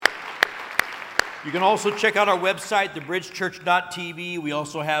You can also check out our website, thebridgechurch.tv. We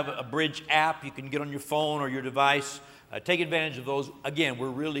also have a Bridge app you can get on your phone or your device. Take advantage of those. Again,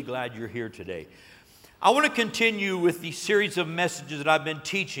 we're really glad you're here today. I want to continue with the series of messages that I've been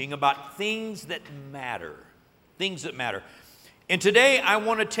teaching about things that matter. Things that matter. And today I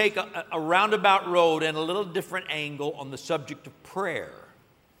want to take a roundabout road and a little different angle on the subject of prayer.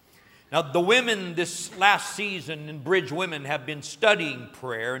 Now, the women this last season in Bridge Women have been studying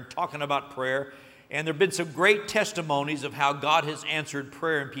prayer and talking about prayer. And there have been some great testimonies of how God has answered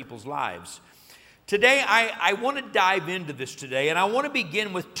prayer in people's lives. Today, I want to dive into this today, and I want to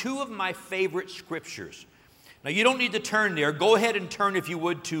begin with two of my favorite scriptures. Now, you don't need to turn there. Go ahead and turn, if you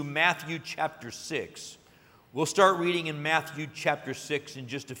would, to Matthew chapter 6. We'll start reading in Matthew chapter 6 in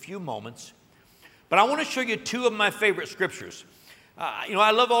just a few moments. But I want to show you two of my favorite scriptures.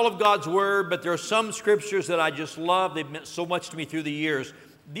 I love all of God's Word, but there are some scriptures that I just love. They've meant so much to me through the years.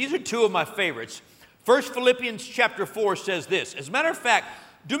 These are two of my favorites. First, Philippians chapter 4 says this. As a matter of fact,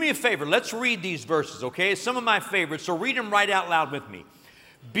 do me a favor. Let's read these verses, okay? Some of my favorites, so read them right out loud with me.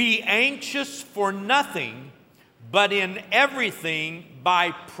 Be anxious for nothing, but in everything,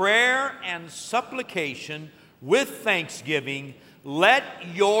 by prayer and supplication, with thanksgiving, let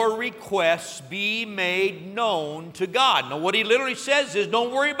your requests be made known to God. Now, what he literally says is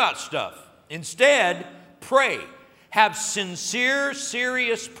don't worry about stuff. Instead, pray. Have sincere,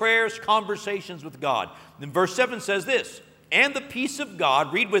 serious prayers, conversations with God. Then verse 7 says this, and the peace of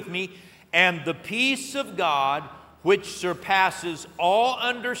God, read with me, and the peace of God, which surpasses all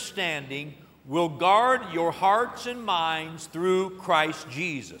understanding, will guard your hearts and minds through Christ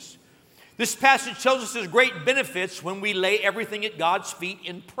Jesus. This passage tells us there's great benefits when we lay everything at God's feet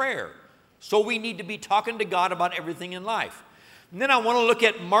in prayer. So we need to be talking to God about everything in life. And then I want to look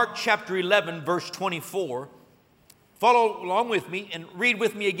at Mark chapter 11, verse 24. Follow along with me and read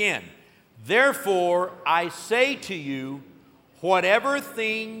with me again. Therefore, I say to you, whatever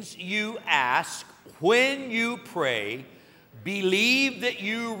things you ask when you pray, believe that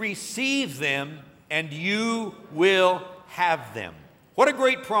you receive them and you will have them. What a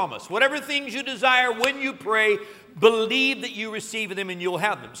great promise. Whatever things you desire when you pray, believe that you receive them and you'll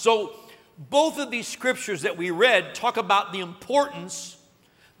have them. So both of these scriptures that we read talk about the importance,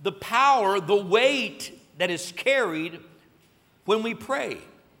 the power, the weight that is carried when we pray.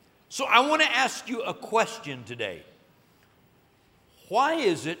 So I want to ask you a question today. Why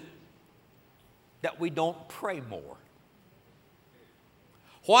is it that we don't pray more?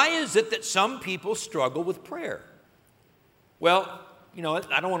 Why is it that some people struggle with prayer? Well,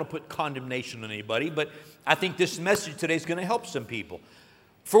 I don't want to put condemnation on anybody, but I think this message today is going to help some people.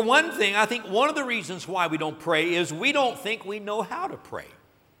 For one thing, I think one of the reasons why we don't pray is we don't think we know how to pray.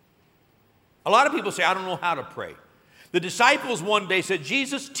 A lot of people say, I don't know how to pray. The disciples one day said,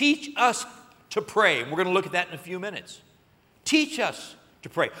 Jesus, teach us to pray. And we're going to look at that in a few minutes. Teach us to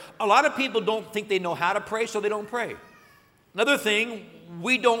pray. A lot of people don't think they know how to pray, so they don't pray. Another thing,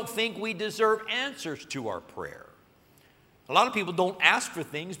 we don't think we deserve answers to our prayer. A lot of people don't ask for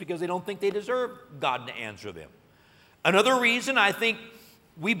things because they don't think they deserve God to answer them. Another reason, I think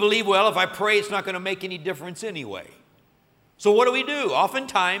we believe, well, if I pray, it's not going to make any difference anyway. So what do?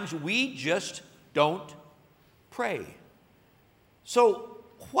 Oftentimes, we just don't pray. So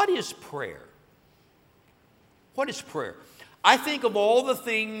what is prayer? What is prayer? I think of all the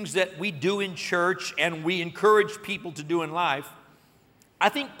things that we do in church and we encourage people to do in life, I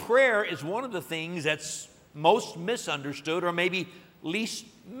think prayer is one of the things that's most misunderstood or maybe least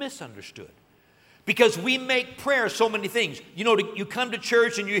misunderstood. Because we make prayer so many things. You come to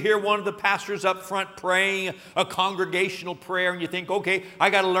church and you hear one of the pastors up front praying a congregational prayer and you think, okay,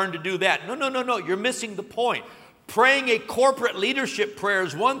 I got to learn to do that. No. You're missing the point. Praying a corporate leadership prayer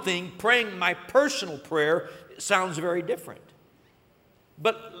is one thing. Praying my personal prayer sounds very different.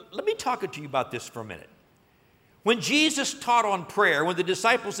 But let me talk to you about this for a minute. When Jesus taught on prayer, when the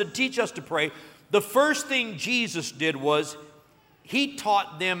disciples said, teach us to pray, the first thing Jesus did was he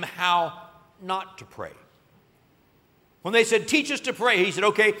taught them how not to pray. When they said, teach us to pray, he said,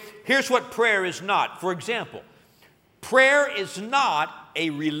 okay, here's what prayer is not. For example, prayer is not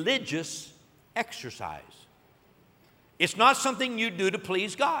a religious exercise. It's not something you do to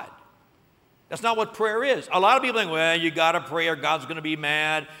please God. That's not what prayer is. A lot of people think, well, you got to pray or God's going to be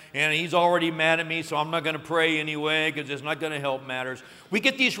mad, and he's already mad at me, so I'm not going to pray anyway because it's not going to help matters. We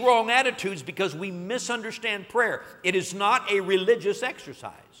get these wrong attitudes because we misunderstand prayer. It is not a religious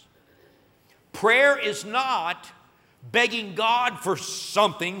exercise. Prayer is not begging God for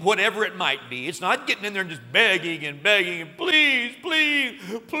something, whatever it might be. It's not getting in there and just begging and please,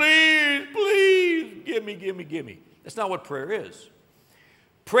 give me. That's not what prayer is.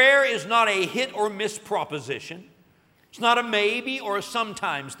 Prayer is not a hit or miss proposition. It's not a maybe or a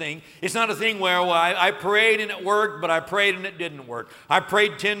sometimes thing. It's not a thing where, well, I prayed and it worked, but I prayed and it didn't work. I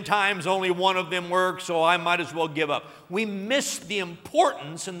prayed 10 times, only one of them worked, so I might as well give up. We miss the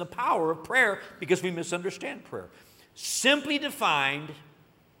importance and the power of prayer because we misunderstand prayer. Simply defined,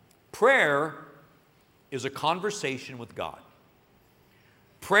 prayer is a conversation with God.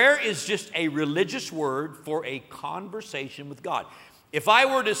 Prayer is just a religious word for a conversation with God. If I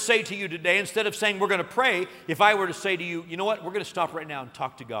were to say to you today, instead of saying we're going to pray, if I were to say to you, you know what, we're going to stop right now and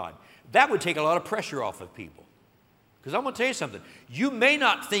talk to God, that would take a lot of pressure off of people. Because I'm going to tell you something. You may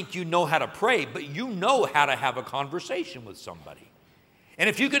not think you know how to pray, but you know how to have a conversation with somebody. And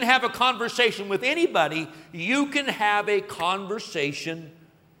if you can have a conversation with anybody, you can have a conversation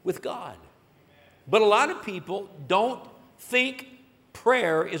with God. But a lot of people don't think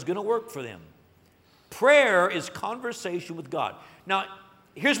prayer is going to work for them. Prayer is conversation with God. Now,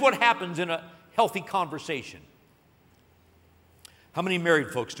 here's what happens in a healthy conversation. How many married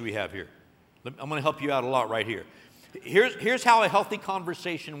folks do we have here? I'm going to help you out a lot right here. Here's how a healthy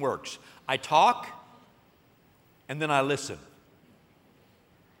conversation works. I talk, and then I listen.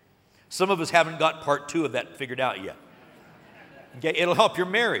 Some of us haven't got part 2 of that figured out yet. Okay, it'll help your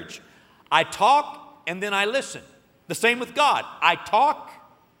marriage. I talk, and then I listen. The same with God. I talk,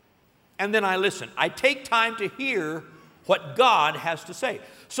 and then I listen. I take time to hear what God has to say.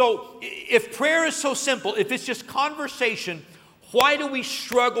 So if prayer is so simple, if it's just conversation, why do we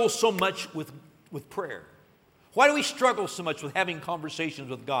struggle so much with prayer? Why do we struggle so much with having conversations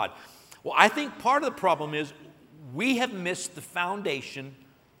with God? Well, I think part of the problem is we have missed the foundation,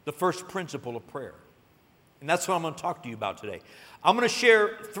 the first principle of prayer. And that's what I'm going to talk to you about today. I'm going to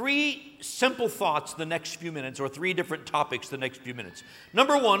share 3 simple thoughts the next few minutes, or 3 different topics the next few minutes.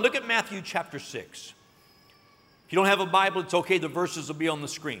 Number 1, look at Matthew chapter 6. If you don't have a Bible, it's okay. The verses will be on the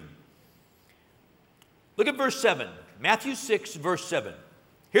screen. Look at verse 7. Matthew 6, verse 7.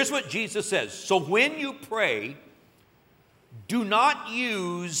 Here's what Jesus says. So when you pray, do not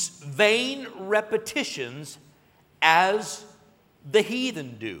use vain repetitions as the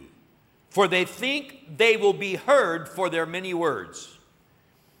heathen do, for they think they will be heard for their many words.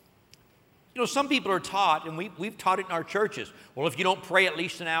 You know, some people are taught, and we've taught it in our churches, well, if you don't pray at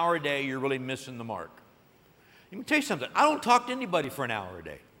least an hour a day, you're really missing the mark. Let me tell you something. I don't talk to anybody for an hour a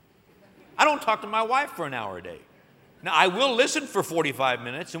day. I don't talk to my wife for an hour a day. Now, I will listen for 45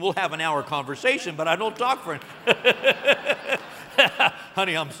 minutes, and we'll have an hour conversation, but I don't talk for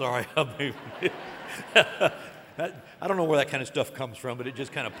Honey, I'm sorry. I don't know where that kind of stuff comes from, but it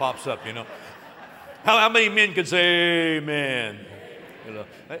just kind of pops up, you know. How many men could say amen? You know,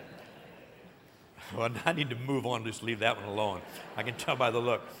 well, I need to move on, just leave that one alone. I can tell by the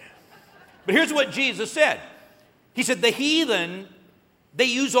look. But here's what Jesus said. He said, the heathen, they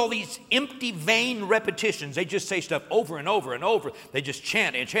use all these empty, vain repetitions. They just say stuff over and over and over. They just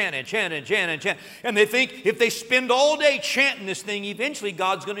chant and chant and chant and chant and chant. And they think if they spend all day chanting this thing, eventually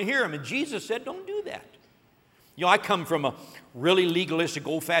God's going to hear them. And Jesus said, don't do that. You know, I come from a really legalistic,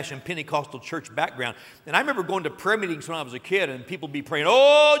 old-fashioned Pentecostal church background. And I remember going to prayer meetings when I was a kid, and people would be praying,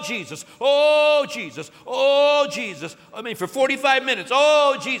 oh, Jesus, oh, Jesus, oh, Jesus. I mean, for 45 minutes,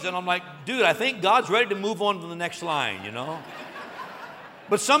 oh, Jesus. And I'm like, dude, I think God's ready to move on to the next line, you know.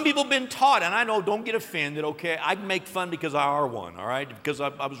 But some people have been taught, and I know, don't get offended, okay? I can make fun because I are one, all right? Because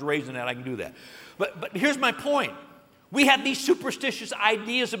I was raised in that, I can do that. But here's my point. We have these superstitious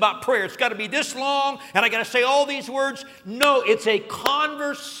ideas about prayer. It's got to be this long, and I got to say all these words. No, it's a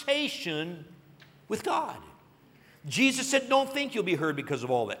conversation with God. Jesus said, don't think you'll be heard because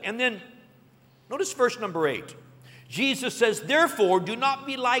of all that. And then, notice verse number 8. Jesus says, therefore, do not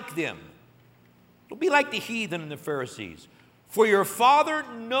be like them. Don't be like the heathen and the Pharisees. For your Father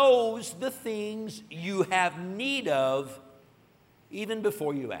knows the things you have need of even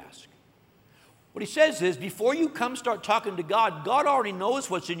before you ask. What he says is, before you come start talking to God, God already knows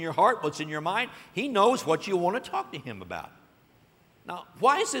what's in your heart, what's in your mind. He knows what you want to talk to him about. Now,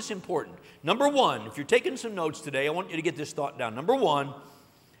 why is this important? Number 1, if you're taking some notes today, I want you to get this thought down. Number 1,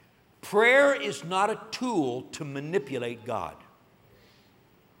 prayer is not a tool to manipulate God.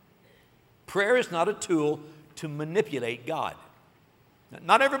 Prayer is not a tool to manipulate God.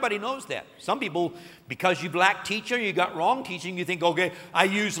 Not everybody knows that. Some people, because you've lacked teaching, you got wrong teaching, you think, okay, I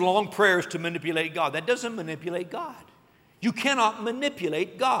use long prayers to manipulate God. That doesn't manipulate God. You cannot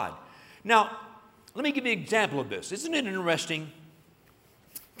manipulate God. Now, let me give you an example of this. Isn't it interesting?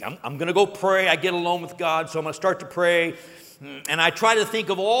 I'm going to go pray. I get alone with God, so I'm going to start to pray. And I try to think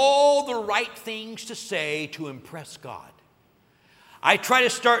of all the right things to say to impress God. I try to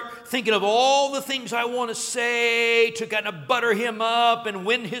start thinking of all the things I want to say to kind of butter him up and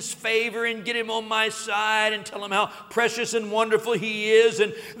win his favor and get him on my side and tell him how precious and wonderful he is.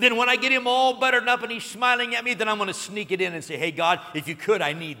 And then when I get him all buttered up and he's smiling at me, then I'm going to sneak it in and say, hey, God, if you could,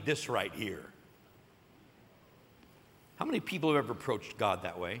 I need this right here. How many people have ever approached God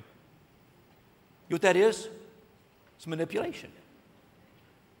that way? You know what that is? It's manipulation.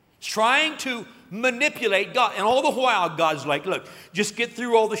 It's trying to manipulate God. And all the while, God's like, look, just get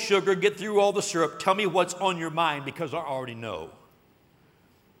through all the sugar, get through all the syrup. Tell me what's on your mind because I already know.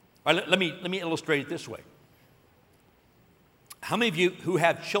 All right, let me illustrate it this way. How many of you who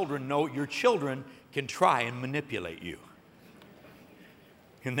have children know your children can try and manipulate you?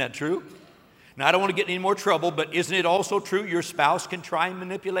 Isn't that true? Now, I don't want to get in any more trouble, but isn't it also true your spouse can try and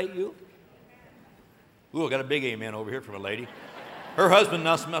manipulate you? Ooh, I got a big amen over here from a lady. Her husband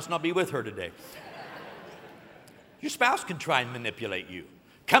must not be with her today. Your spouse can try and manipulate you.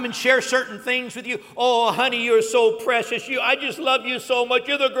 Come and share certain things with you. Oh, honey, you're so precious. I just love you so much.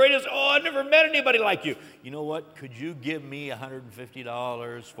 You're the greatest. Oh, I've never met anybody like you. You know what? Could you give me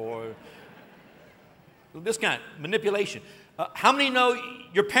 $150 for this kind of manipulation? How many know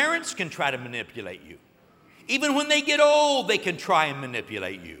your parents can try to manipulate you? Even when they get old, they can try and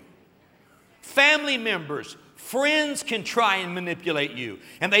manipulate you. Family members, friends can try and manipulate you.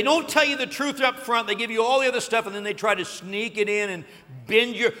 And they don't tell you the truth up front. They give you all the other stuff, and then they try to sneak it in and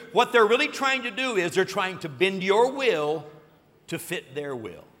bend your... What they're really trying to do is they're trying to bend your will to fit their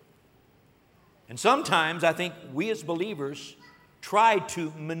will. And sometimes I think we as believers try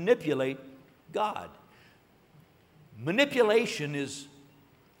to manipulate God. Manipulation is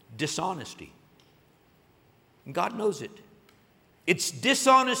dishonesty. And God knows it. It's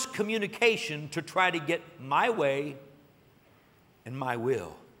dishonest communication to try to get my way and my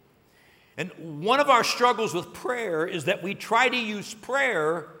will. And one of our struggles with prayer is that we try to use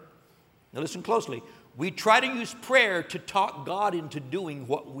prayer, now listen closely, we try to use prayer to talk God into doing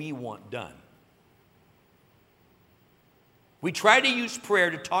what we want done. We try to use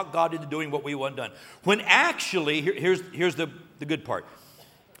prayer to talk God into doing what we want done. When actually, here's the good part.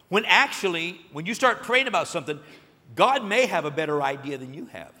 When you start praying about something, God may have a better idea than you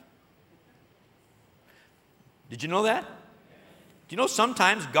have. Did you know that? Do you know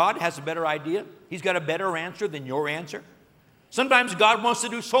sometimes God has a better idea? He's got a better answer than your answer. Sometimes God wants to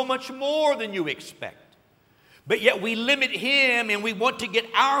do so much more than you expect. But yet we limit Him and we want to get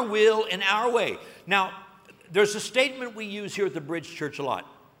our will in our way. Now, there's a statement we use here at the Bridge Church a lot.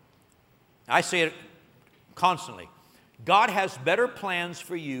 I say it constantly. God has better plans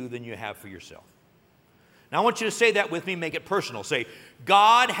for you than you have for yourself. Now, I want you to say that with me, make it personal. Say,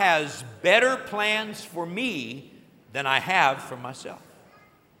 God has better plans for me than I have for myself.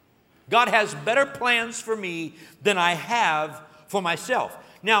 God has better plans for me than I have for myself.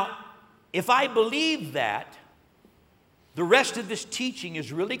 Now, if I believe that, the rest of this teaching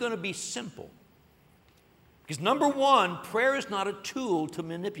is really going to be simple. Because number one, prayer is not a tool to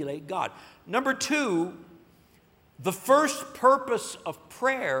manipulate God. Number two, the first purpose of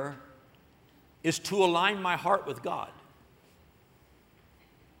prayer is to align my heart with God.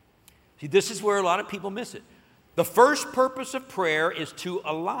 See, this is where a lot of people miss it. The first purpose of prayer is to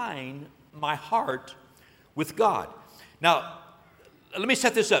align my heart with God. Now, let me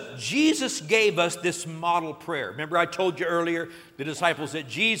set this up. Jesus gave us this model prayer. Remember I told you earlier, the disciples said,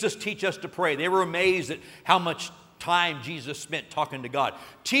 Jesus, teach us to pray. They were amazed at how much time Jesus spent talking to God.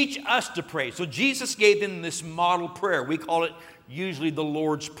 Teach us to pray. So Jesus gave them this model prayer. We call it usually the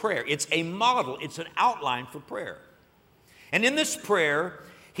Lord's Prayer. It's a model. It's an outline for prayer. And in this prayer,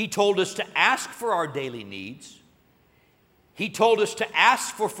 He told us to ask for our daily needs. He told us to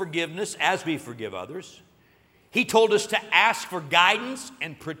ask for forgiveness as we forgive others. He told us to ask for guidance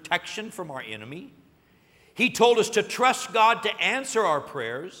and protection from our enemy. He told us to trust God to answer our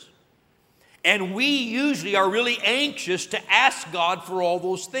prayers. And we usually are really anxious to ask God for all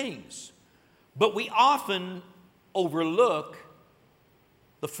those things. But we often overlook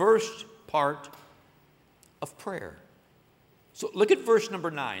the first part of prayer. So look at verse number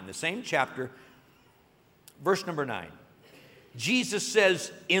 9, the same chapter, verse number 9. Jesus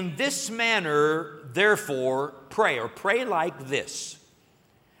says, in this manner, therefore, pray, or pray like this.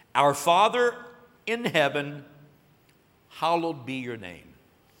 Our Father in heaven, hallowed be your name.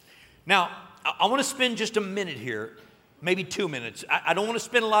 Now, I want to spend just a minute here, maybe 2 minutes. I don't want to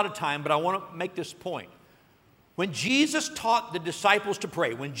spend a lot of time, but I want to make this point. When Jesus taught the disciples to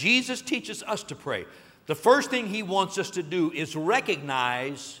pray, when Jesus teaches us to pray, the first thing He wants us to do is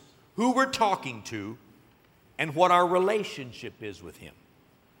recognize who we're talking to and what our relationship is with Him.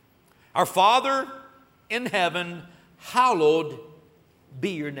 Our Father in heaven, hallowed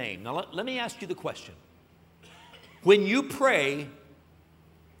be your name. Now, let me ask you the question. When you pray,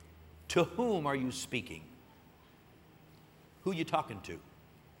 to whom are you speaking? Who are you talking to?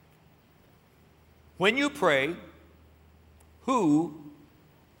 When you pray, who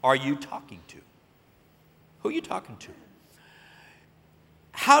are you talking to? Who are you talking to?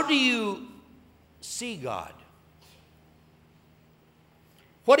 How do you see God?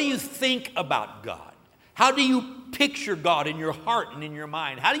 What do you think about God? How do you picture God in your heart and in your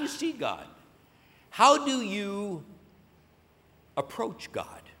mind? How do you see God? How do you approach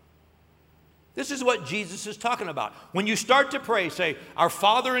God? This is what Jesus is talking about. When you start to pray, say, "Our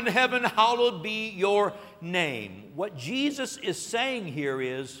Father in heaven, hallowed be your name." What Jesus is saying here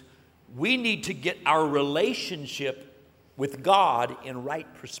is we need to get our relationship with God in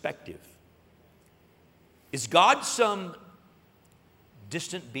right perspective. Is God some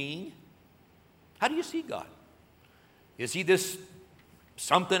distant being? How do you see God? Is he this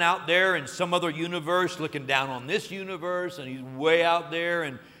something out there in some other universe looking down on this universe, and he's way out there,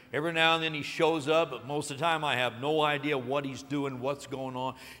 and every now and then he shows up, but most of the time I have no idea what he's doing, what's going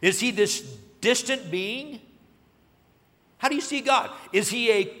on? Is he this distant being? How do you see God? Is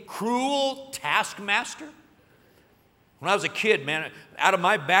he a cruel taskmaster? When I was a kid, man, out of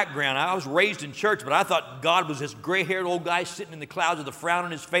my background, I was raised in church, but I thought God was this gray-haired old guy sitting in the clouds with a frown on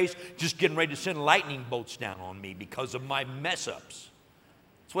his face, just getting ready to send lightning bolts down on me because of my mess-ups.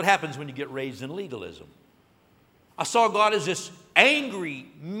 That's what happens when you get raised in legalism. I saw God as this angry,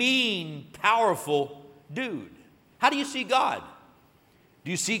 mean, powerful dude. How do you see God?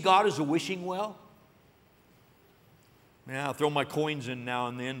 Do you see God as a wishing well? Yeah, I'll throw my coins in now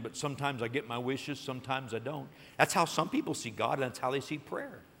and then, but sometimes I get my wishes, sometimes I don't. That's how some people see God, and that's how they see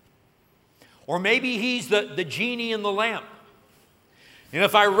prayer. Or maybe he's the genie in the lamp. And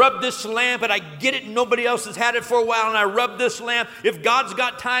if I rub this lamp and I get it and nobody else has had it for a while, and I rub this lamp, if God's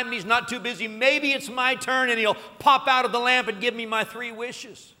got time and he's not too busy, maybe it's my turn and he'll pop out of the lamp and give me my 3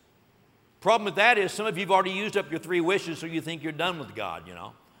 wishes. Problem with that is some of you have already used up your 3 wishes, so you think you're done with God, you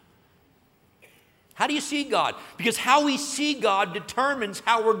know. How do you see God? Because how we see God determines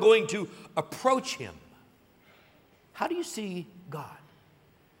how we're going to approach him. How do you see God?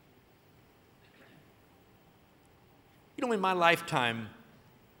 You know, in my lifetime,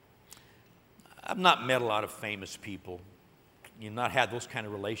 I've not met a lot of famous people. You've not had those kind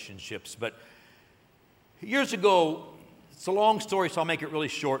of relationships. But years ago, it's a long story, so I'll make it really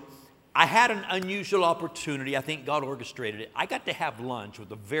short. I had an unusual opportunity. I think God orchestrated it. I got to have lunch with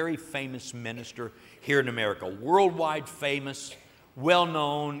a very famous minister here in America, worldwide famous,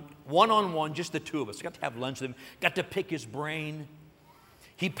 well-known, one-on-one, just the 2 of us. I got to have lunch with him, got to pick his brain.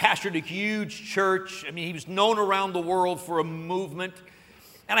 He pastored a huge church. I mean, he was known around the world for a movement.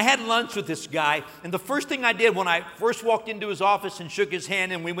 And I had lunch with this guy, and the first thing I did when I first walked into his office and shook his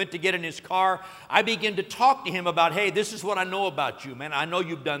hand and we went to get in his car, I began to talk to him about, hey, this is what I know about you, man. I know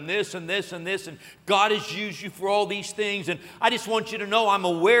you've done this and this and this, and God has used you for all these things, and I just want you to know I'm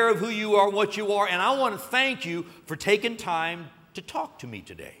aware of who you are, what you are, and I want to thank you for taking time to talk to me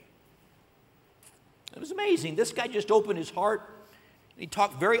today. It was amazing. This guy just opened his heart. He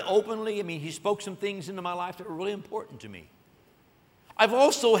talked very openly. I mean, he spoke some things into my life that were really important to me. I've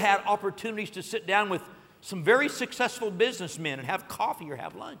also had opportunities to sit down with some very successful businessmen and have coffee or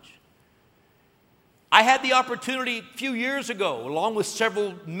have lunch. I had the opportunity a few years ago, along with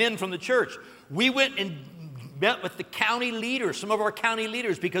several men from the church. We went and met with the county leaders, some of our county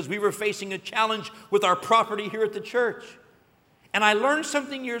leaders, because we were facing a challenge with our property here at the church. And I learned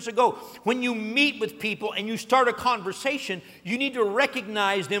something years ago. When you meet with people and you start a conversation, you need to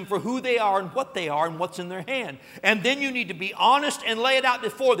recognize them for who they are and what's in their hand. And then you need to be honest and lay it out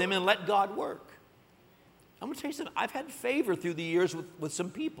before them and let God work. I'm going to tell you something. I've had favor through the years with some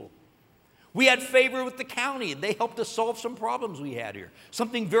people. We had favor with the county, and they helped us solve some problems we had here.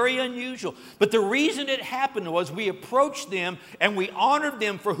 Something very unusual. But the reason it happened was we approached them and we honored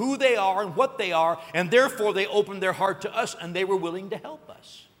them for who they are and what they are, and therefore they opened their heart to us and they were willing to help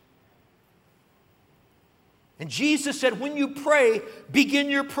us. And Jesus said, when you pray, begin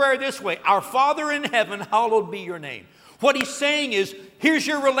your prayer this way. Our Father in heaven, hallowed be your name. What he's saying is, here's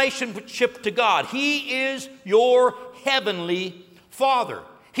your relationship to God. He is your heavenly Father.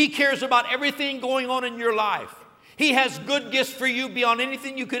 He cares about everything going on in your life. He has good gifts for you beyond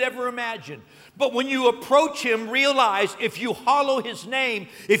anything you could ever imagine. But when you approach him, realize if you hallow his name,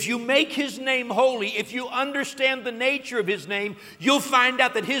 if you make his name holy, if you understand the nature of his name, you'll find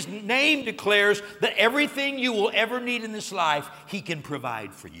out that his name declares that everything you will ever need in this life, he can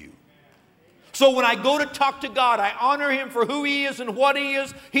provide for you. So when I go to talk to God, I honor him for who he is and what he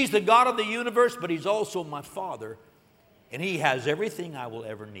is. He's the God of the universe, but he's also my Father And He has everything I will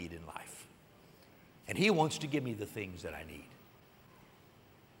ever need in life. And He wants to give me the things that I need.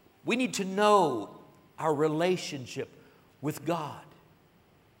 We need to know our relationship with God.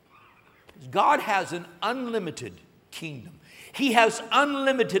 God has an unlimited kingdom. He has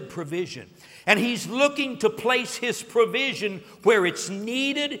unlimited provision. And He's looking to place His provision where it's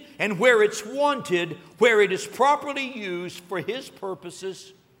needed and where it's wanted, where it is properly used for His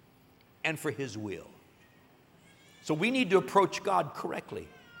purposes and for His will. So we need to approach God correctly.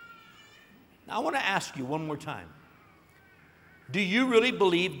 Now I want to ask you one more time. Do you really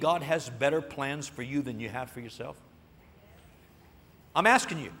believe God has better plans for you than you have for yourself? I'm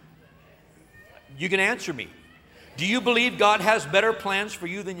asking you. You can answer me. Do you believe God has better plans for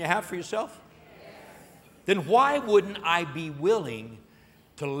you than you have for yourself? Then why wouldn't I be willing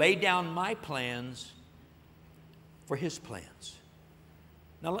to lay down my plans for His plans?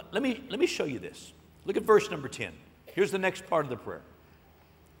 Now let me show you this. Look at verse number 10. Here's the next part of the prayer.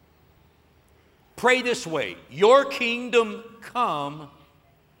 Pray this way: Your kingdom come,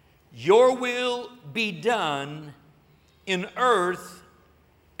 Your will be done in earth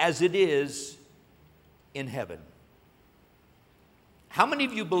as it is in heaven. How many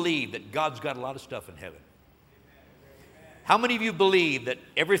of you believe that God's got a lot of stuff in heaven? How many of you believe that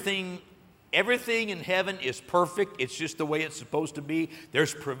everything in heaven is perfect? It's just the way it's supposed to be.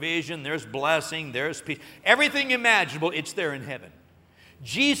 There's provision, there's blessing, there's peace. Everything imaginable, it's there in heaven.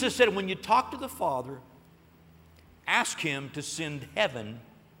 Jesus said, when you talk to the Father, ask Him to send heaven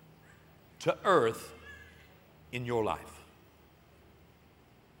to earth in your life.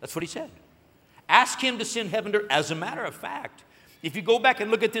 That's what He said. Ask Him to send heaven to earth. As a matter of fact, if you go back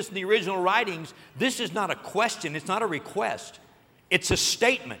and look at this in the original writings, this is not a question, it's not a request. It's a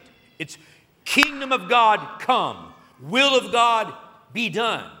statement. It's kingdom of God come, will of God be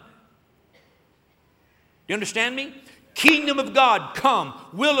done. Do you understand me? Kingdom of God come,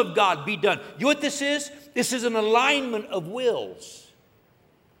 will of God be done. You know what this is? This is an alignment of wills.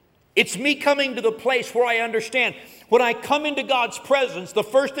 It's me coming to the place where I understand when I come into God's presence, the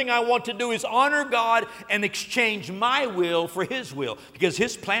first thing I want to do is honor God and exchange my will for His will, because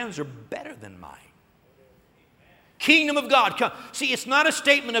His plans are better than mine. Kingdom of God come. See, it's not a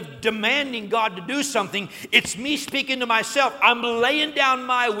statement of demanding God to do something. It's me speaking to myself. I'm laying down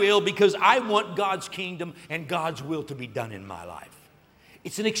my will because I want God's kingdom and God's will to be done in my life.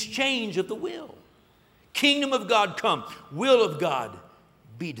 It's an exchange of the will. Kingdom of God come, will of God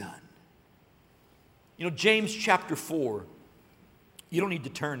be done. You know, James chapter 4, you don't need to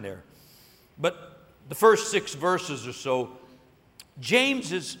turn there, but the first 6 verses or so,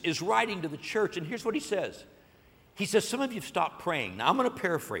 James is writing to the church, and here's what he says. He says, some of you have stopped praying. Now, I'm going to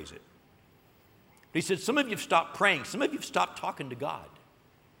paraphrase it. He said, some of you have stopped praying. Some of you have stopped talking to God.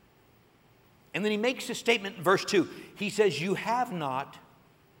 And then he makes a statement in verse 2. He says, you have not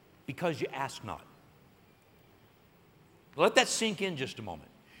because you ask not. Let that sink in just a moment.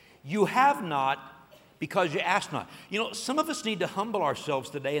 You have not because you ask not. You know, some of us need to humble ourselves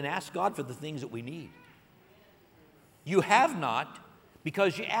today and ask God for the things that we need. You have not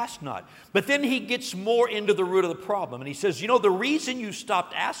because you ask not. But then he gets more into the root of the problem. And he says, you know, the reason you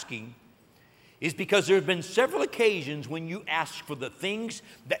stopped asking is because there have been several occasions when you asked for the things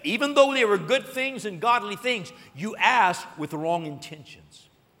that, even though they were good things and godly things, you asked with the wrong intentions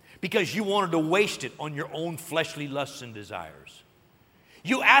because you wanted to waste it on your own fleshly lusts and desires.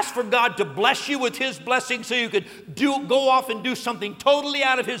 You asked for God to bless you with His blessing so you could go off and do something totally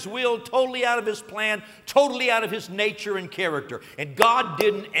out of His will, totally out of His plan, totally out of His nature and character. And God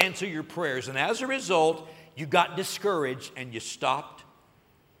didn't answer your prayers. And as a result, you got discouraged and you stopped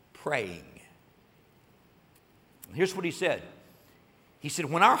praying. And here's what he said. He said,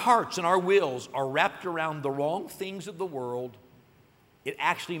 when our hearts and our wills are wrapped around the wrong things of the world, it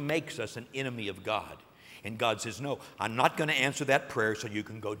actually makes us an enemy of God. And God says, no, I'm not going to answer that prayer so you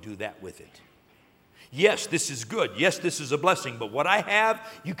can go do that with it. Yes, this is good. Yes, this is a blessing. But what I have,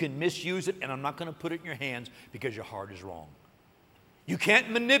 you can misuse it, and I'm not going to put it in your hands because your heart is wrong. You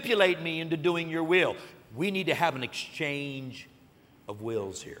can't manipulate me into doing your will. We need to have an exchange of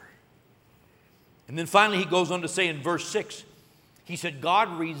wills here. And then finally he goes on to say in verse 6, he said,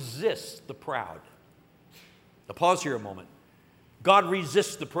 God resists the proud. Now pause here a moment. God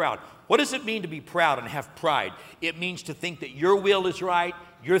resists the proud. What does it mean to be proud and have pride? It means to think that your will is right,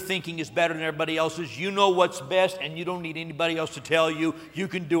 your thinking is better than everybody else's, you know what's best, and you don't need anybody else to tell you. You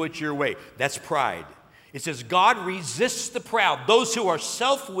can do it your way. That's pride. It says God resists the proud. Those who are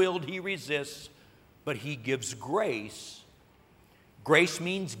self-willed, He resists, but He gives grace. Grace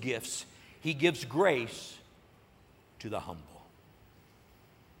means gifts. He gives grace to the humble.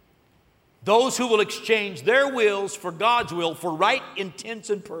 those who will exchange their wills for God's will for right intents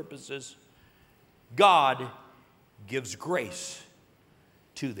and purposes, God gives grace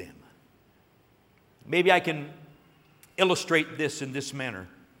to them. Maybe I can illustrate this in this manner.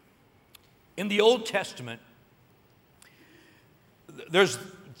 In the Old Testament,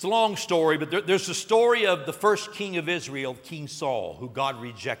 it's a long story, but there's the story of the first king of Israel, King Saul, who God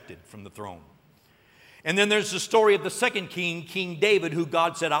rejected from the throne. And then there's the story of the second king, King David, who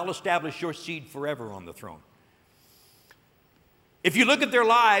God said, I'll establish your seed forever on the throne. If you look at their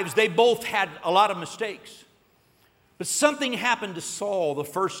lives, they both had a lot of mistakes. But something happened to Saul, the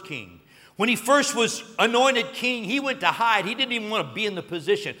first king. When he first was anointed king, he went to hide. He didn't even want to be in the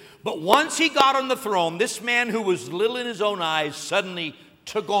position. But once he got on the throne, this man who was little in his own eyes suddenly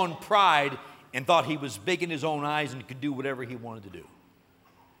took on pride and thought he was big in his own eyes and could do whatever he wanted to do.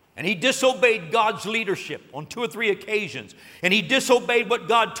 And he disobeyed God's leadership on 2 or 3 occasions. And he disobeyed what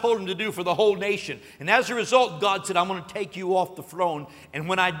God told him to do for the whole nation. And as a result, God said, I'm going to take you off the throne. And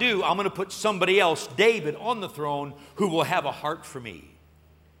when I do, I'm going to put somebody else, David, on the throne who will have a heart for me.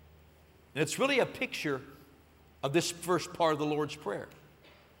 And it's really a picture of this first part of the Lord's Prayer.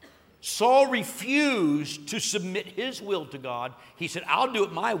 Saul refused to submit his will to God. He said, I'll do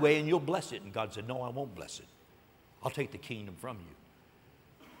it my way and you'll bless it. And God said, no, I won't bless it. I'll take the kingdom from you.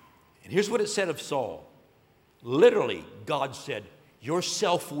 And here's what it said of Saul. Literally, God said, your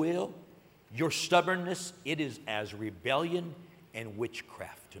self-will, your stubbornness, it is as rebellion and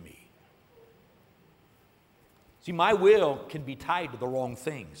witchcraft to me. See, my will can be tied to the wrong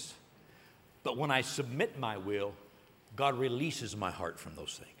things. But when I submit my will, God releases my heart from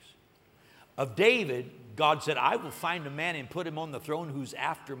those things. Of David, God said, I will find a man and put him on the throne who's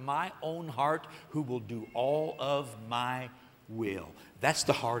after my own heart, who will do all of my will. That's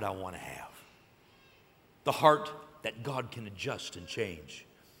the heart I want to have. The heart that God can adjust and change.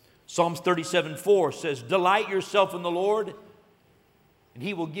 Psalms 37:4 says, delight yourself in the Lord, and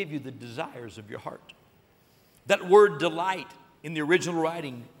He will give you the desires of your heart. That word delight in the original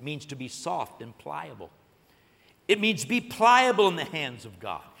writing means to be soft and pliable. It means be pliable in the hands of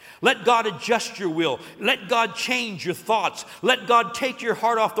God. Let God adjust your will. Let God change your thoughts. Let God take your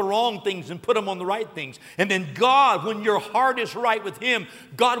heart off the wrong things and put them on the right things. And then God, when your heart is right with Him,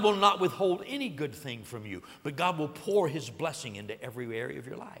 God will not withhold any good thing from you, but God will pour His blessing into every area of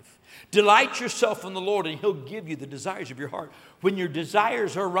your life. Delight yourself in the Lord and He'll give you the desires of your heart. When your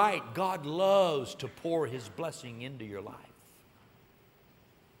desires are right, God loves to pour His blessing into your life.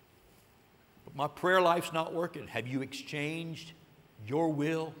 My prayer life's not working. Have you exchanged your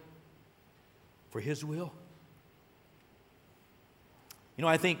will for His will? You know,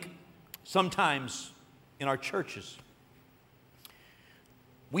 I think sometimes in our churches,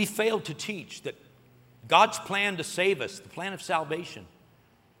 we fail to teach that God's plan to save us, the plan of salvation,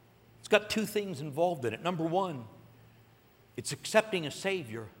 it's got 2 things involved in it. Number 1, it's accepting a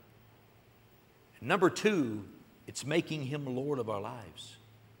Savior. And number 2, it's making Him Lord of our lives.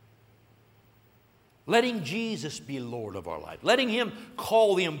 Letting Jesus be Lord of our life. Letting Him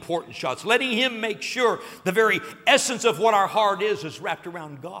call the important shots. Letting Him make sure the very essence of what our heart is wrapped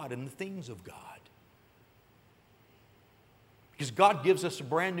around God and the things of God. Because God gives us a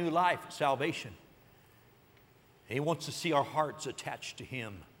brand new life, salvation. And He wants to see our hearts attached to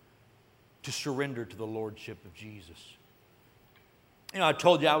Him, to surrender to the Lordship of Jesus. You know, I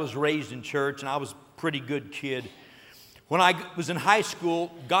told you I was raised in church and I was a pretty good kid. When I was in high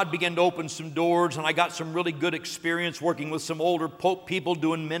school, God began to open some doors, and I got some really good experience working with some older people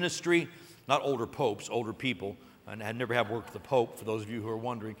doing ministry. Not older popes, older people. And I never have worked with the Pope, for those of you who are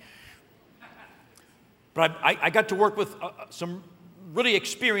wondering. But I got to work with some really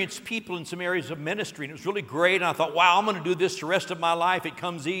experienced people in some areas of ministry, and it was really great. And I thought, wow, I'm going to do this the rest of my life. It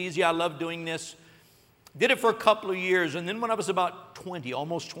comes easy. I love doing this. Did it for a couple of years, and then when I was about 20,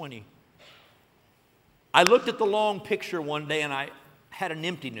 almost 20, I looked at the long picture one day and I had an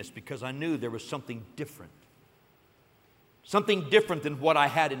emptiness because I knew there was something different. Something different than what I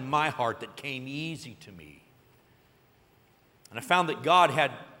had in my heart that came easy to me. And I found that God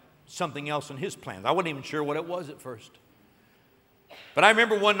had something else in His plans. I wasn't even sure what it was at first. But I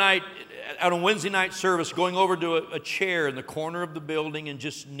remember one night at a Wednesday night service going over to a chair in the corner of the building and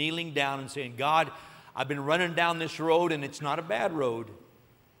just kneeling down and saying, God, I've been running down this road and it's not a bad road.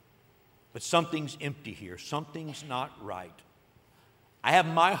 But something's empty here. Something's not right. I have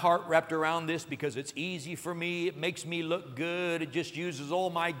my heart wrapped around this because it's easy for me. It makes me look good. It just uses all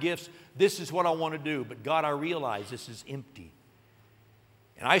my gifts. This is what I want to do. But God, I realize this is empty.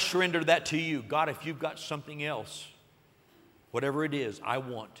 And I surrender that to you. God, if you've got something else, whatever it is, I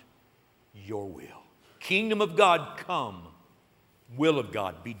want your will. Kingdom of God come. Will of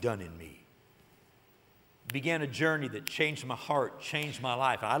God be done in me. began a journey that changed my heart, changed my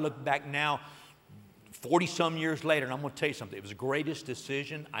life. I look back now, 40-some years later, and I'm going to tell you something. It was the greatest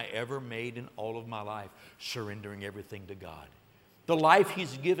decision I ever made in all of my life, surrendering everything to God. The life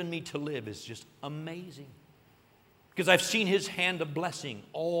He's given me to live is just amazing. Because I've seen His hand of blessing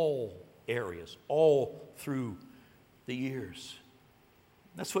all areas, all through the years.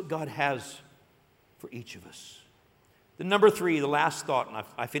 That's what God has for each of us. The number 3, the last thought, and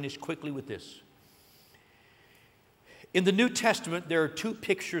I finish quickly with this. In the New Testament, there are 2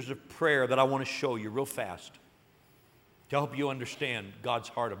 pictures of prayer that I want to show you real fast to help you understand God's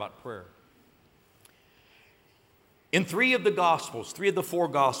heart about prayer. In 3 of the Gospels, 3 of the 4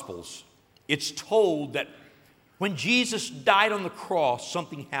 Gospels, it's told that when Jesus died on the cross,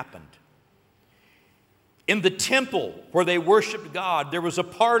 something happened. In the temple where they worshiped God, there was a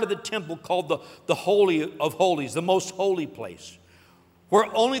part of the temple called the Holy of Holies, the most holy place, where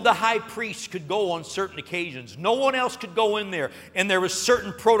only the high priest could go on certain occasions. No one else could go in there, and there was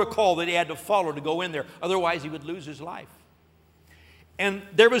certain protocol that he had to follow to go in there. Otherwise, he would lose his life. And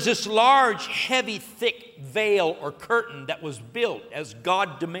there was this large, heavy, thick veil or curtain that was built as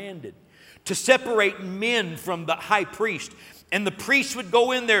God demanded to separate men from the high priest. And the priest would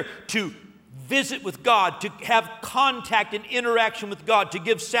go in there to visit with God, to have contact and interaction with God, to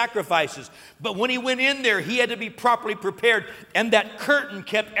give sacrifices. But when he went in there, he had to be properly prepared, and that curtain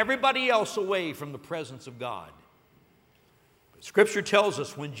kept everybody else away from the presence of God. But Scripture tells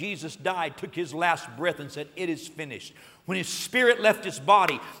us when Jesus died, took his last breath and said, "It is finished." When his spirit left his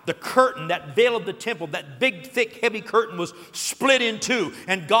body, the curtain, that veil of the temple, that big, thick, heavy curtain was split in 2.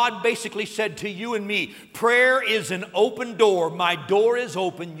 And God basically said to you and me, prayer is an open door. My door is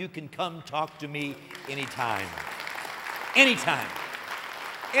open. You can come talk to me anytime. Anytime.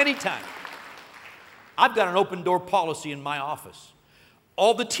 Anytime. I've got an open door policy in my office.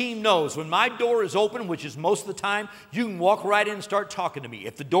 All the team knows when my door is open, which is most of the time, you can walk right in and start talking to me.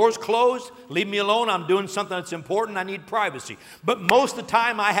 If the door's closed, leave me alone. I'm doing something that's important. I need privacy. But most of the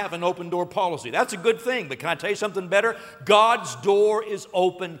time, I have an open door policy. That's a good thing. But can I tell you something better? God's door is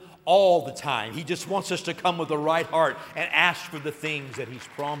open all the time. He just wants us to come with the right heart and ask for the things that He's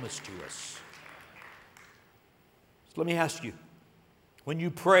promised to us. So let me ask you, when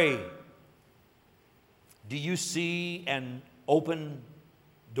you pray, do you see an open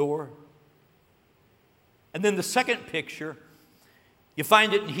door? And then the second picture, you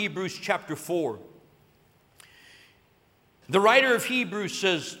find it in Hebrews chapter 4. The writer of Hebrews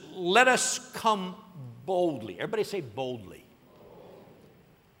says, let us come boldly. Everybody say boldly.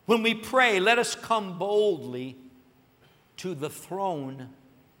 When we pray, let us come boldly to the throne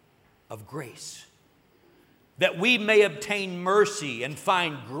of grace, that we may obtain mercy and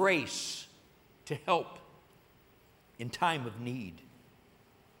find grace to help in time of need.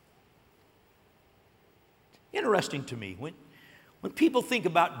 Interesting to me, when people think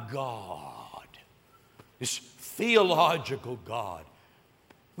about God, this theological God,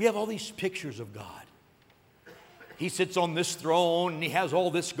 we have all these pictures of God. He sits on this throne and He has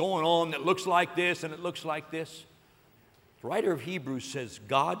all this going on that looks like this and it looks like this. The writer of Hebrews says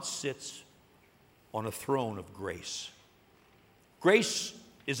God sits on a throne of grace. Grace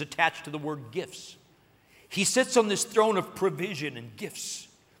is attached to the word gifts. He sits on this throne of provision and gifts.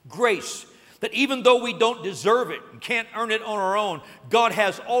 Grace, that even though we don't deserve it and can't earn it on our own, God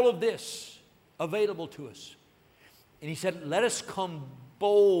has all of this available to us. And He said, let us come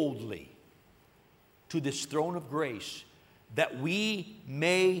boldly to this throne of grace that we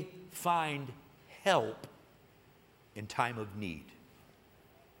may find help in time of need.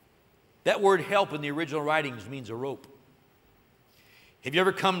 That word help in the original writings means a rope. Have you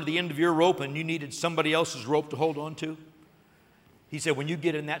ever come to the end of your rope and you needed somebody else's rope to hold on to? He said, when you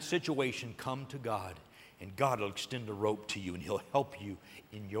get in that situation, come to God, and God will extend a rope to you, and He'll help you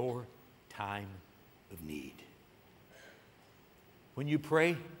in your time of need. When you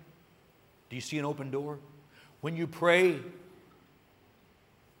pray, do you see an open door? When you pray, do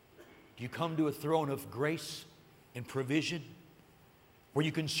you come to a throne of grace and provision where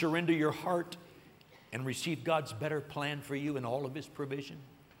you can surrender your heart and receive God's better plan for you and all of His provision?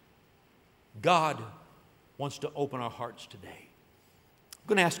 God wants to open our hearts today. I'm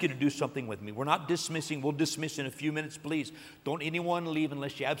going to ask you to do something with me. We're not dismissing. We'll dismiss in a few minutes, please. Don't anyone leave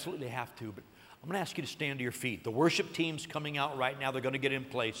unless you absolutely have to. But I'm going to ask you to stand to your feet. The worship team's coming out right now. They're going to get in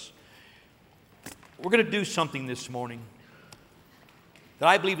place. We're going to do something this morning that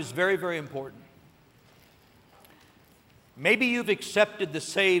I believe is very, very important. Maybe you've accepted the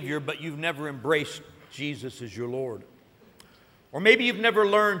Savior, but you've never embraced Jesus as your Lord. Or maybe you've never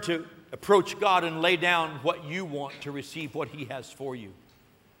learned to approach God and lay down what you want to receive what He has for you.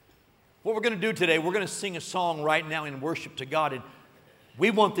 What we're going to do today, we're going to sing a song right now in worship to God. And we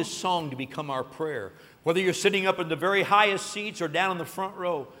want this song to become our prayer. Whether you're sitting up in the very highest seats or down in the front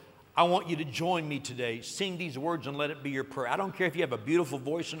row, I want you to join me today. Sing these words and let it be your prayer. I don't care if you have a beautiful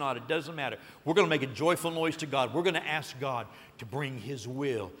voice or not. It doesn't matter. We're going to make a joyful noise to God. We're going to ask God to bring His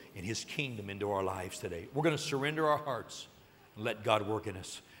will and His kingdom into our lives today. We're going to surrender our hearts and let God work in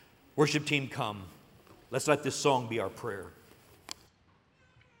us. Worship team, come. Let's let this song be our prayer.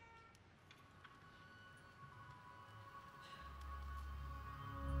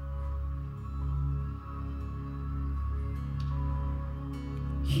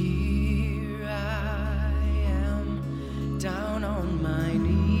 Here I am, down on my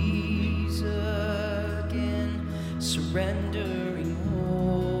knees again, surrendering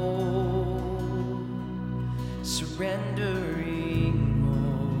all, surrendering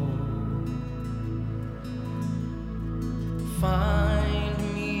all. Find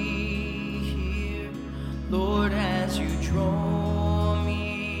me here, Lord, as you draw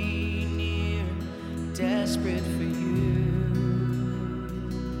me near, desperate for you.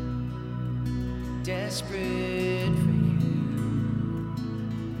 Desperate for you,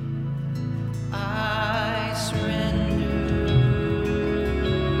 I surrender.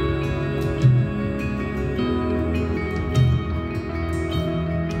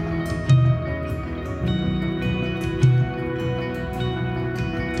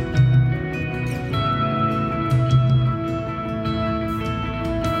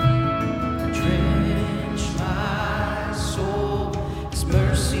 Drench my soul, His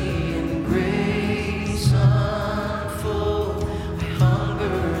mercy and grace unfold.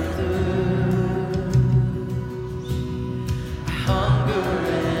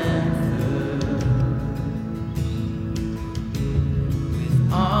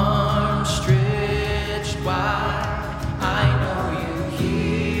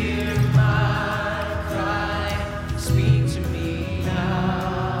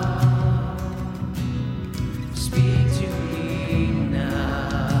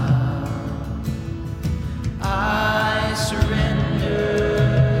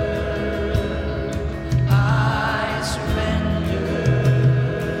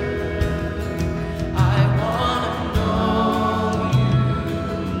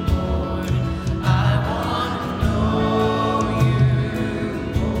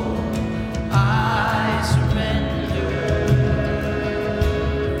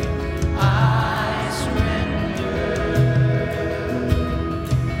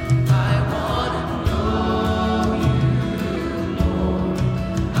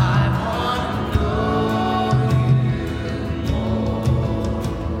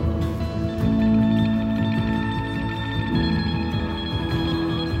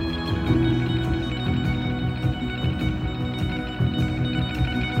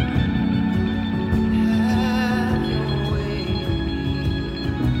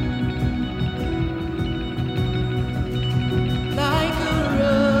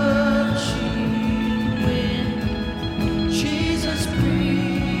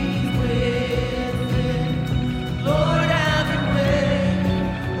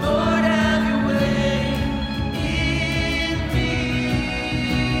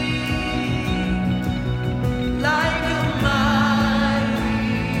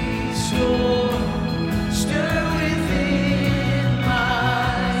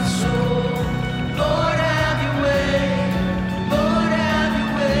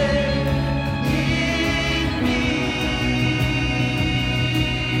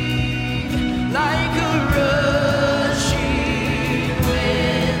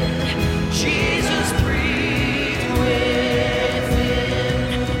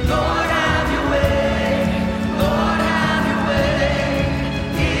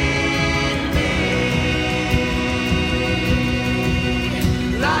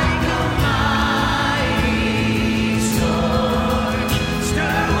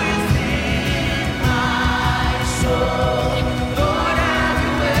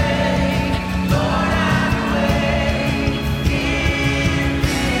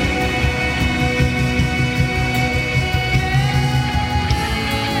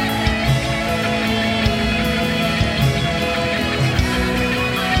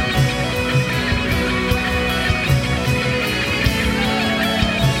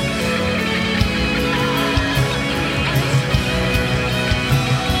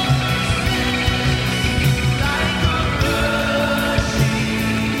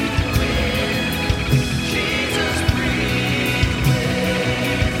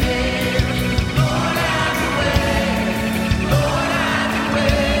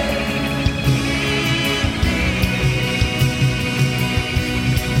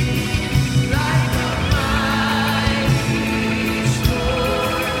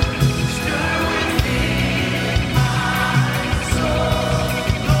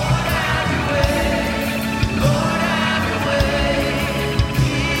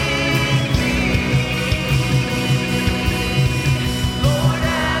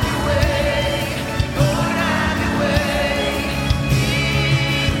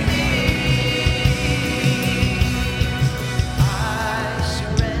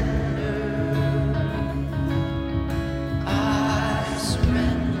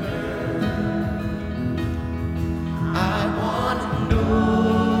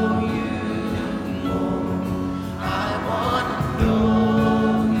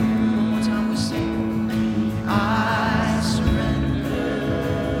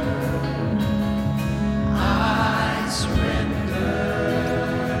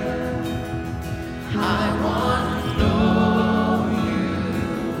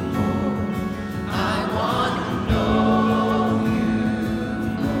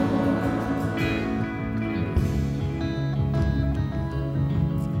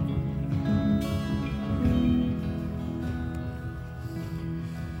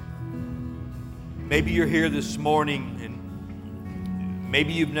 Maybe you're here this morning and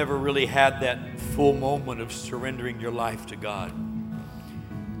maybe you've never really had that full moment of surrendering your life to God.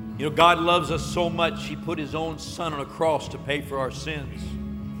 You know, God loves us so much, He put His own Son on a cross to pay for our sins,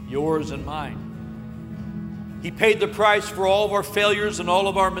 yours and mine. He paid the price for all of our failures and all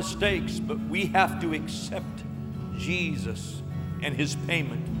of our mistakes, but we have to accept Jesus and His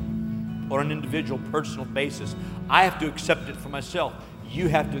payment on an individual, personal basis. I have to accept it for myself. You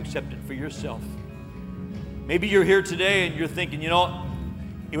have to accept it for yourself. Maybe you're here today and you're thinking, you know,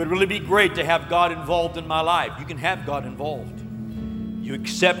 it would really be great to have God involved in my life. You can have God involved. You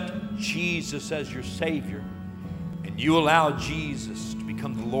accept Jesus as your Savior, and you allow Jesus to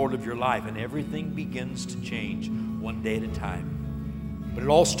become the Lord of your life, and everything begins to change one day at a time. But it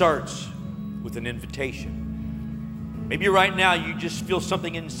all starts with an invitation. Maybe right now you just feel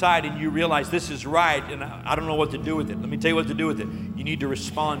something inside and you realize this is right and I don't know what to do with it. Let me tell you what to do with it. You need to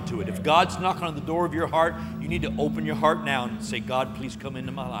respond to it. If God's knocking on the door of your heart, you need to open your heart now and say, God, please come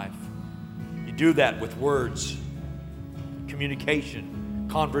into my life. You do that with words, communication,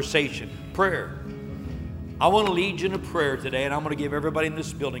 conversation, prayer. I want to lead you in a prayer today, and I'm going to give everybody in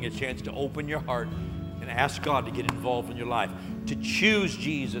this building a chance to open your heart and ask God to get involved in your life, to choose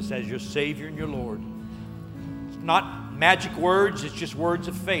Jesus as your Savior and your Lord. It's not magic words, it's just words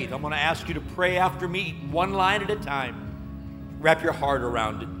of faith. I'm going to ask you to pray after me, one line at a time. Wrap your heart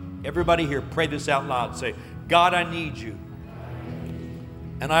around it. Everybody here, pray this out loud. Say, God, I need you.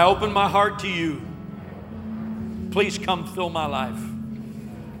 And I open my heart to you. Please come fill my life.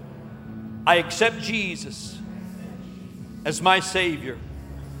 I accept Jesus as my Savior.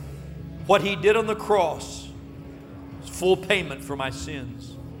 What He did on the cross is full payment for my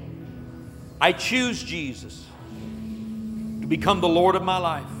sins. I choose Jesus to become the Lord of my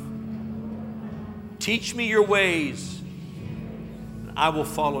life. Teach me your ways, and I will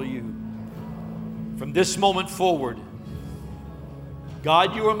follow you. From this moment forward,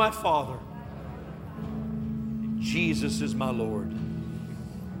 God, you are my Father. And Jesus is my Lord.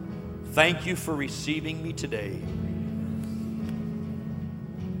 Thank you for receiving me today.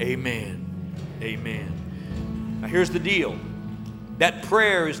 Amen. Amen. Now here's the deal. That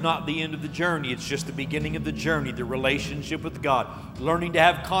prayer is not the end of the journey. It's just the beginning of the journey, the relationship with God. Learning to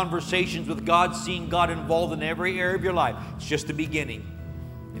have conversations with God, seeing God involved in every area of your life. It's just the beginning.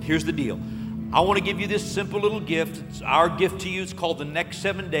 And here's the deal. I want to give you this simple little gift. It's our gift to you. It's called The Next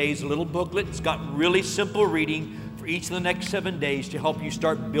 7 Days, a little booklet. It's got really simple reading for each of the next 7 days to help you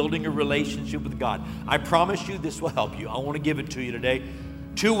start building a relationship with God. I promise you this will help you. I want to give it to you today.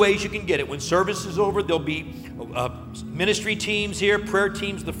 2 ways you can get it. When service is over, there'll be ministry teams here, prayer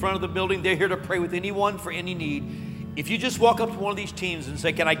teams at the front of the building. They're here to pray with anyone for any need. If you just walk up to one of these teams and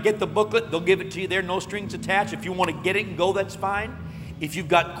say, can I get the booklet? They'll give it to you there, no strings attached. If you want to get it and go, that's fine. If you've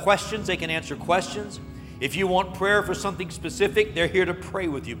got questions, they can answer questions. If you want prayer for something specific, they're here to pray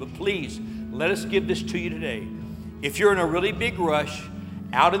with you. But please, let us give this to you today. If you're in a really big rush,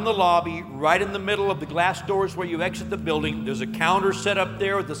 out in the lobby, right in the middle of the glass doors where you exit the building, there's a counter set up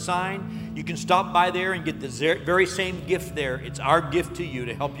there with a sign. You can stop by there and get the very same gift there. It's our gift to you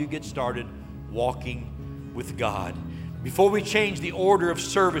to help you get started walking with God. Before we change the order of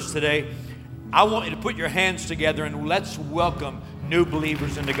service today, I want you to put your hands together and let's welcome new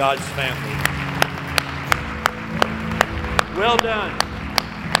believers into God's family. Well done.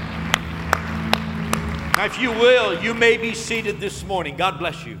 Now, if you will, you may be seated this morning. God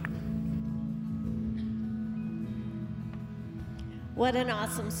bless you. What an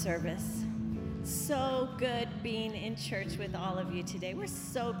awesome service. So good being in church with all of you today. We're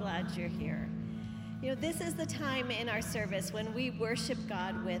so glad you're here. You know, this is the time in our service when we worship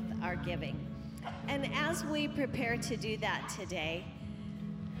God with our giving. And as we prepare to do that today,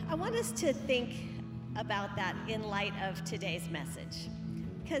 I want us to think about that in light of today's message.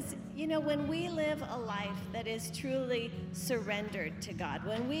 Because, you know, when we live a life that is truly surrendered to God,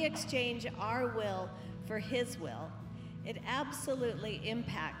 when we exchange our will for His will, it absolutely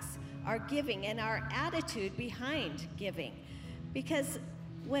impacts our giving and our attitude behind giving. Because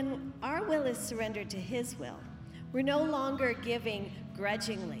when our will is surrendered to His will, we're no longer giving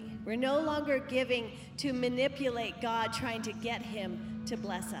grudgingly. We're no longer giving to manipulate God, trying to get Him to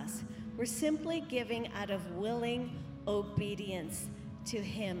bless us. We're simply giving out of willing obedience to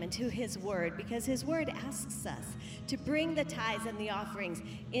Him and to His word, because His word asks us to bring the tithes and the offerings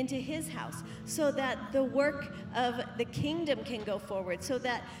into His house so that the work of the kingdom can go forward, so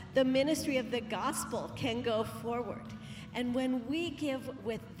that the ministry of the gospel can go forward. And when we give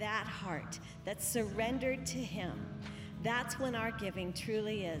with that heart that's surrendered to Him, that's when our giving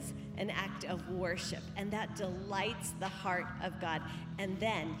truly is an act of worship, and that delights the heart of God. And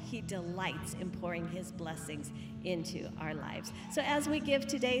then he delights in pouring his blessings into our lives. So as we give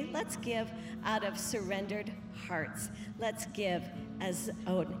today, let's give out of surrendered hearts. Let's give as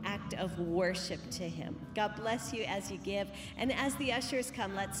an act of worship to him. God bless you as you give. And as the ushers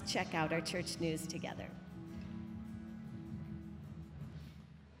come, let's check out our church news together.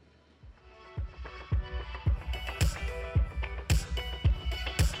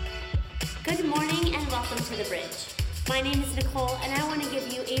 Good morning and welcome to The Bridge. My name is Nicole and I want to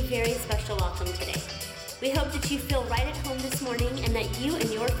give you a very special welcome today. We hope that you feel right at home this morning and that you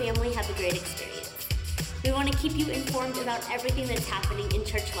and your family have a great experience. We want to keep you informed about everything that's happening in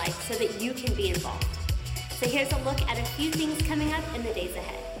church life so that you can be involved. So here's a look at a few things coming up in the days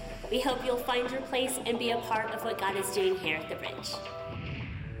ahead. We hope you'll find your place and be a part of what God is doing here at The Bridge.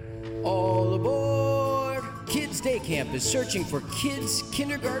 All aboard! Kids Day Camp is searching for kids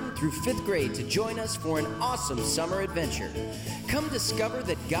kindergarten through 5th grade to join us for an awesome summer adventure. Come discover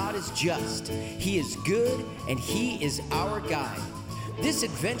that God is just, he is good, and he is our guide. This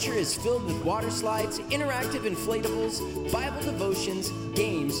adventure is filled with water slides, interactive inflatables, Bible devotions,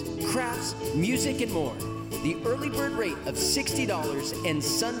 games, crafts, music, and more. The early bird rate of $60 ends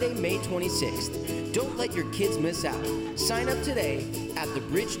Sunday, May 26th. Don't let your kids miss out. Sign up today at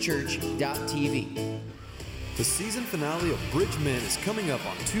thebridgechurch.tv. The season finale of Bridge Men is coming up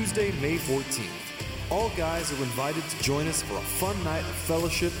on Tuesday, May 14th. All guys are invited to join us for a fun night of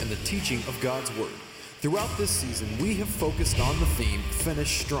fellowship and the teaching of God's Word. Throughout this season, we have focused on the theme,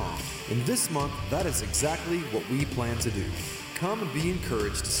 Finish Strong. And this month, that is exactly what we plan to do. Come and be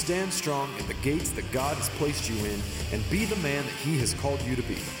encouraged to stand strong in the gates that God has placed you in and be the man that he has called you to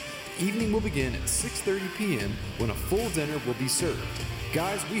be. Evening will begin at 6:30 p.m. when a full dinner will be served.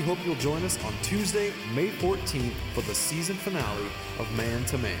 Guys, we hope you'll join us on Tuesday, May 14th for the season finale of Man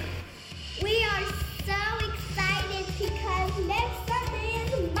to Man. We are so excited because next Sunday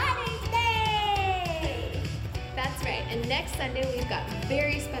is Mother's Day! That's right, and next Sunday we've got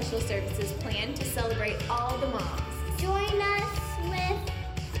very special services planned to celebrate all the moms. Join us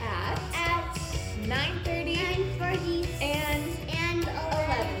At 9:30 and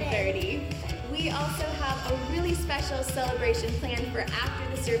 11:30. We also have a really special celebration planned for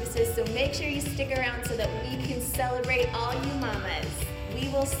after the services, so make sure you stick around so that we can celebrate all you mamas. We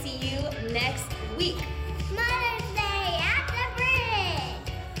will see you next week. Mother's Day at the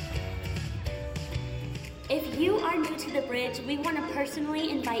Bridge! If you are new to The Bridge, we want to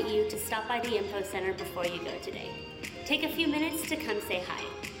personally invite you to stop by the Info Center before you go today. Take a few minutes to come say hi.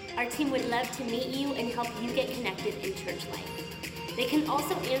 Our team would love to meet you and help you get connected in church life. They can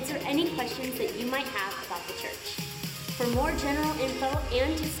also answer any questions that you might have about the church. For more general info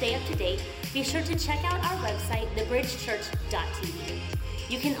and to stay up to date, be sure to check out our website, thebridgechurch.tv.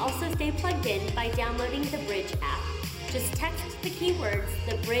 You can also stay plugged in by downloading the Bridge app. Just text the keywords,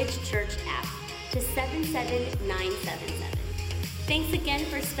 the Bridge Church app, to 77977. Thanks again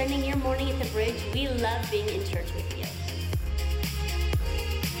for spending your morning at the Bridge. We love being in church with you.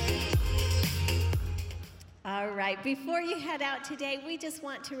 All right, before you head out today, we just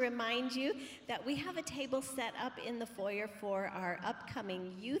want to remind you that we have a table set up in the foyer for our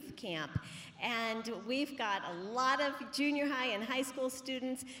upcoming youth camp. And we've got a lot of junior high and high school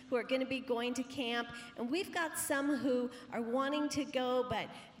students who are going to be going to camp. And we've got some who are wanting to go but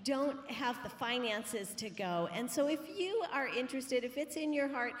don't have the finances to go. And so if you are interested, if it's in your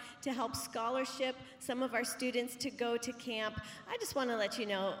heart to help scholarship some of our students to go to camp, I just want to let you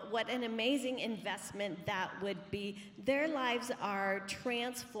know what an amazing investment that would be. Their lives are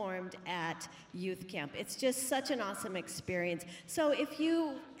transformed at youth camp. It's just such an awesome experience. So if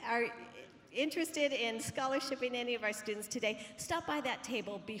you are interested in scholarshiping any of our students today, stop by that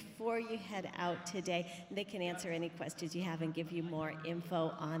table before you head out today. They can answer any questions you have and give you more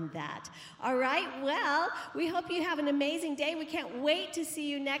info on that. All right, well, we hope you have an amazing day. We can't wait to see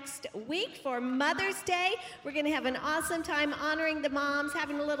you next week for Mother's Day. We're going to have an awesome time honoring the moms,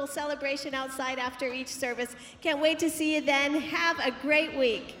 having a little celebration outside after each service. Can't wait to see you then. Have a great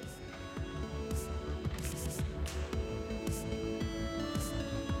week.